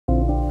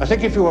I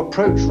think if you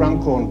approach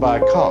Runcorn by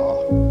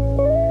car,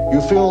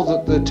 you feel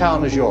that the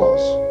town is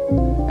yours,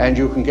 and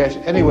you can get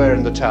anywhere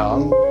in the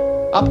town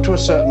up to a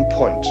certain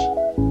point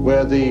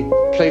where the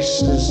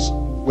places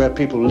where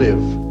people live.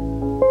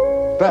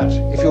 But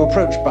if you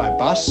approach by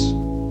bus,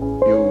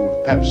 you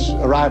perhaps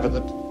arrive at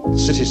the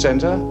city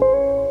centre,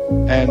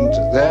 and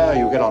there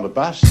you get on a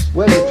bus.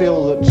 Well, you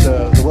feel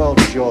that the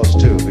world is yours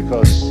too,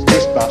 because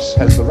this bus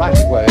has the right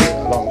of way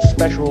along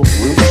special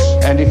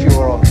routes, and if you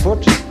are on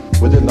foot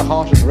within the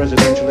heart of the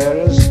residential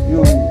areas,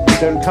 you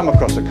don't come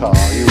across a car.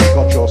 You've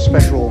got your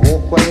special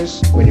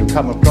walkways. When you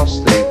come across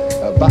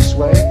the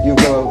busway, you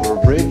go over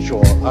a bridge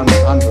or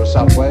under a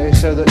subway,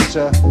 so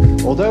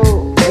that although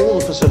all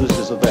the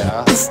facilities are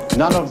there,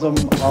 none of them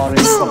are in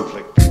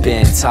conflict.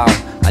 Bent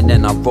out, and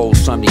then I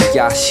rose from the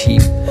gas heap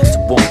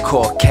to one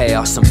core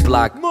chaos and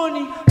black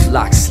money,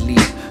 black sleep.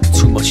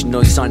 Too much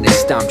noise on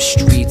this damn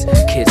street.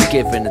 Kids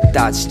giving the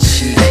dads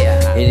cheap.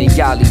 In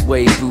the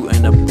alleyway,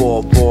 booting a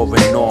ball,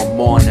 roaring all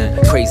morning.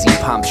 Crazy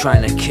Pam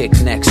trying to kick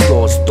next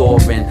door's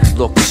door in.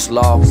 Look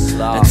slow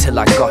until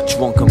I got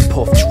drunk and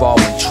puffed draw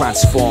and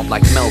transformed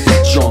like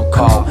Melvin John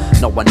Carl.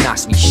 No one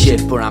asked me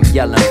shit, but I'm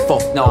yelling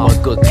fuck no. A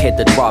good kid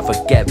that'd rather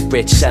get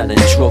rich selling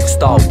drugs.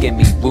 Don't give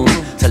me room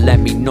to let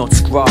me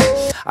nuts grow.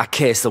 I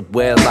kiss the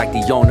wheel like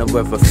the owner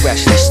of a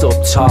freshly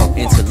stubbed top.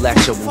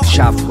 Intellectual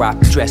chav rap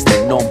dressed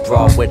in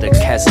umbra with a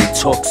Kez and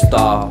tux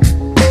star.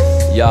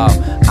 Yo,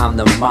 I'm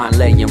the man,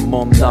 let your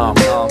mum know.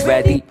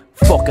 Ready?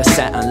 Fuck a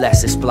set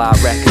unless it's Blah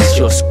Records,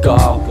 just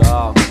go.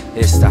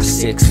 It's that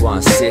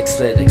 616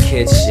 for the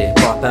kids shit.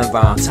 Bopping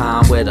round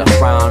town with a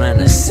frown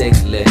and a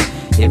ciglet.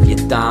 If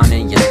you're down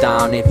and you're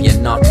down, if you're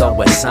not done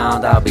with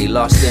sound, I'll be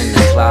lost in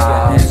the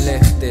clouds.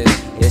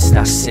 It's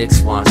that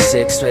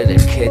 616 for the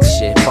kids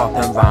shit.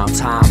 Bopping round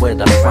town with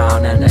a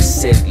frown and a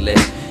ciglet.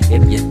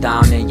 If you're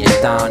down and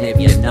you're down, if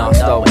you're not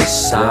throwing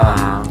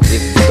sound.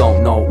 If you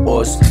don't know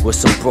us, we're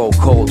some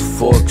broke old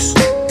fucks.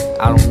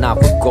 I don't have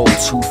a gold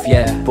tooth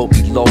yet, but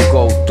we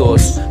logo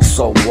does.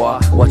 So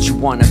what? What you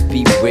wanna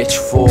be rich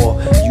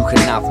for? You can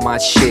have my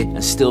shit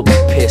and still be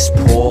piss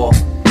poor.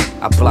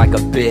 I black a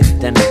bit,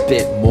 then a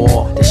bit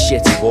more. The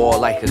shit's raw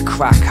like a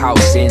crack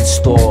house in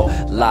store.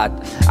 Lad,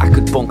 I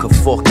could bunk a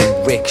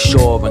fucking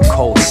rickshaw and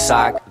cold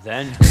sack,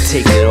 then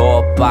take it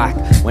all back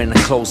when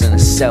they're closing a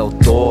cell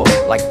door.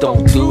 Like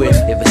don't do it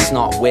if it's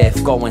not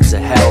worth going to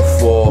hell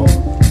for.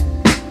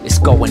 It's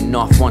going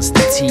off once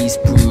the tea's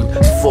brewed.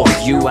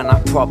 Fuck you, and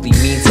I probably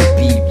mean to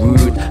be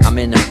rude. I'm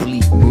in a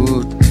bleak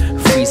mood.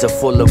 Freezer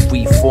full of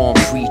reform,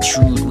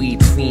 pre-trued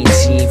weed, fiend,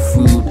 teen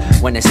food.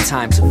 When it's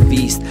time to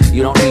feast,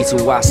 you don't need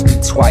to ask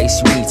me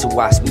twice, you need to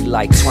ask me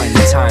like 20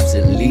 times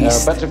at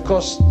least. But of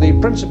course, the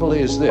principle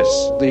is this.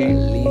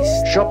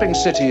 The shopping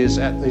city is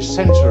at the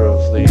centre of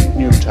the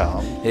new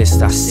town. It's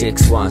that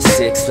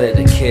 616 for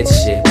the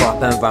kids shit.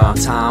 Bopping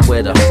round town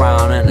with a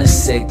frown and a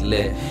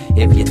ciglet.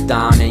 If you're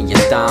down and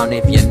you're down,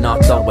 if you're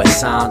not done with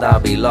sound, I'll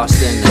be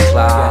lost in the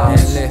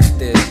clouds.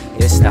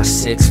 It's that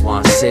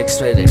 616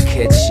 for the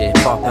kids shit.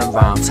 Bopping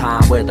round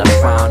town with a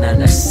frown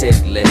and a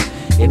ciglet.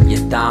 If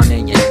you're down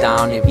and you're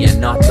down, if you're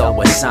not done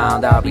with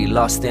sound, I'll be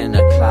lost in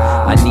the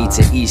clouds. I need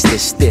to ease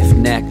this stiff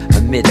neck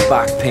amid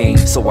back pain,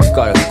 so I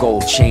got a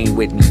gold chain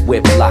with me,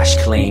 whiplash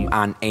claim,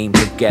 and aim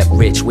to get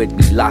rich with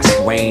me last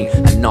rain,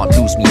 and not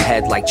lose me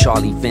head like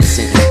Charlie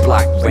Vincent in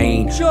Black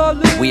Rain.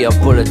 We are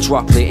but a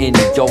droplet in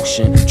the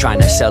ocean, trying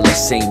to sell the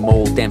same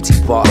old empty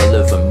bottle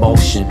of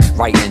emotion.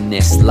 Writing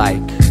this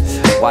like,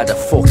 why the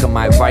fuck am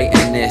I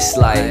writing this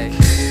like?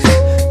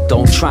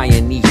 Don't try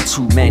and eat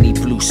too many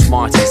blue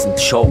Smarties and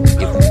choke.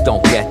 If you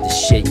don't get the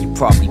shit, you're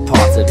probably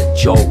part of the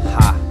joke.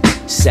 Ha.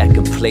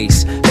 Second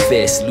place,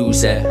 first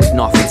loser with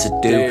nothing to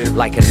do,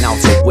 like an out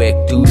of work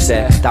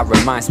doozer. That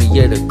reminds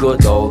me of the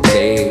good old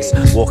days,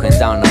 walking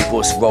down the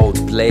bus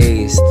road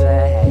blazed,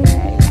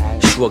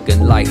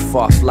 shrugging life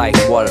off like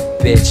what a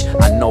bitch.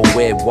 I know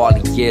where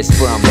Wally is,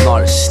 but I'm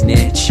not a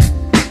snitch.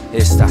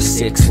 It's that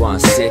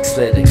 616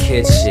 for the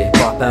kids shit.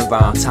 Bopping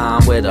round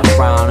town with a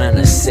frown and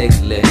a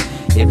ciglet.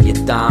 If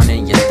you're down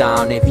and you're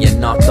down, if you're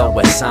not done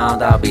with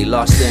sound, I'll be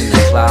lost in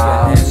the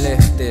clouds.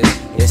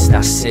 It's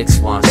that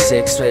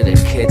 616 for the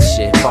kids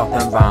shit.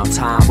 Bopping round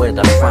town with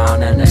a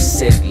frown and a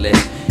ciglet.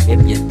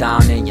 If you're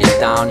down and you're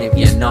down, if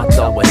you're not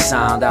done with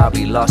sound, I'll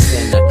be lost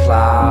in the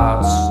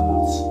clouds.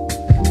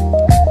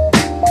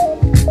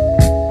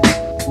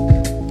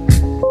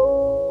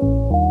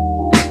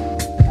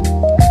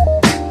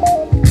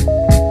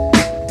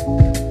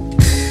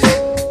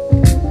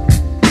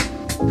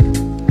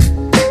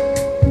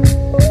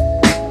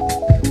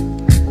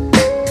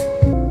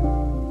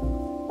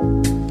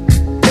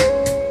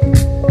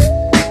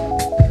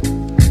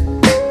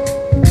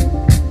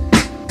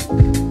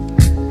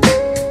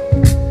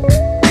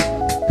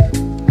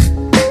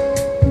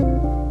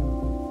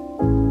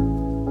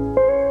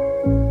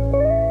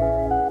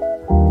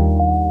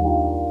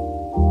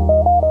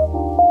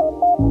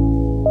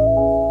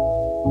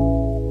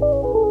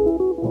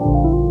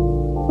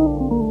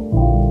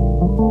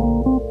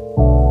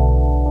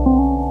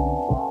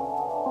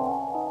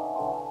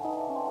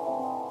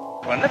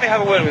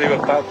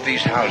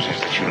 these houses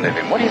that you live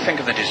in. What do you think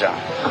of the design?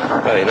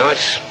 Very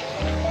nice.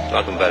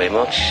 Not very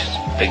much.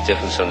 Big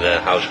difference on the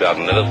house we have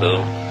in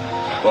Liverpool.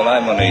 Well,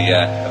 I'm only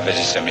a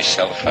visitor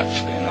myself,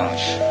 actually, you know.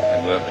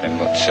 I work with him,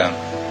 but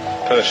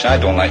personally, I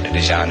don't like the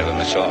design of them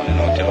at all. You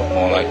know, they look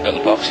more like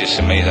little boxes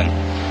to me than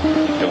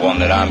the one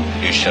that I'm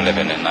used to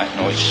living in. Like,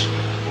 you know, it's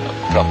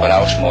a proper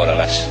house, more or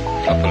less,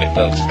 properly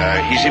built.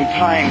 He's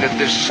implying that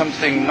there's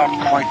something not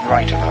quite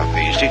right about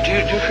these. Do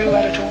you feel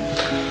that at all?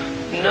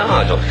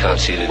 No, can't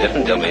see the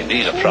difference. I mean,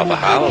 these are proper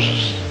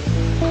houses.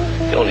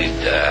 The only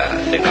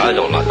thing I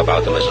don't like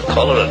about them is the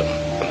colour of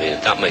them. I mean,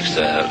 that makes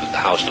the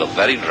house look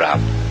very drab.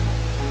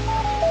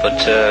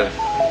 But,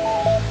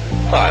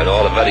 well,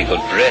 all a very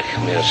good brick.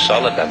 I mean, it's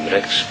solid, them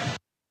bricks.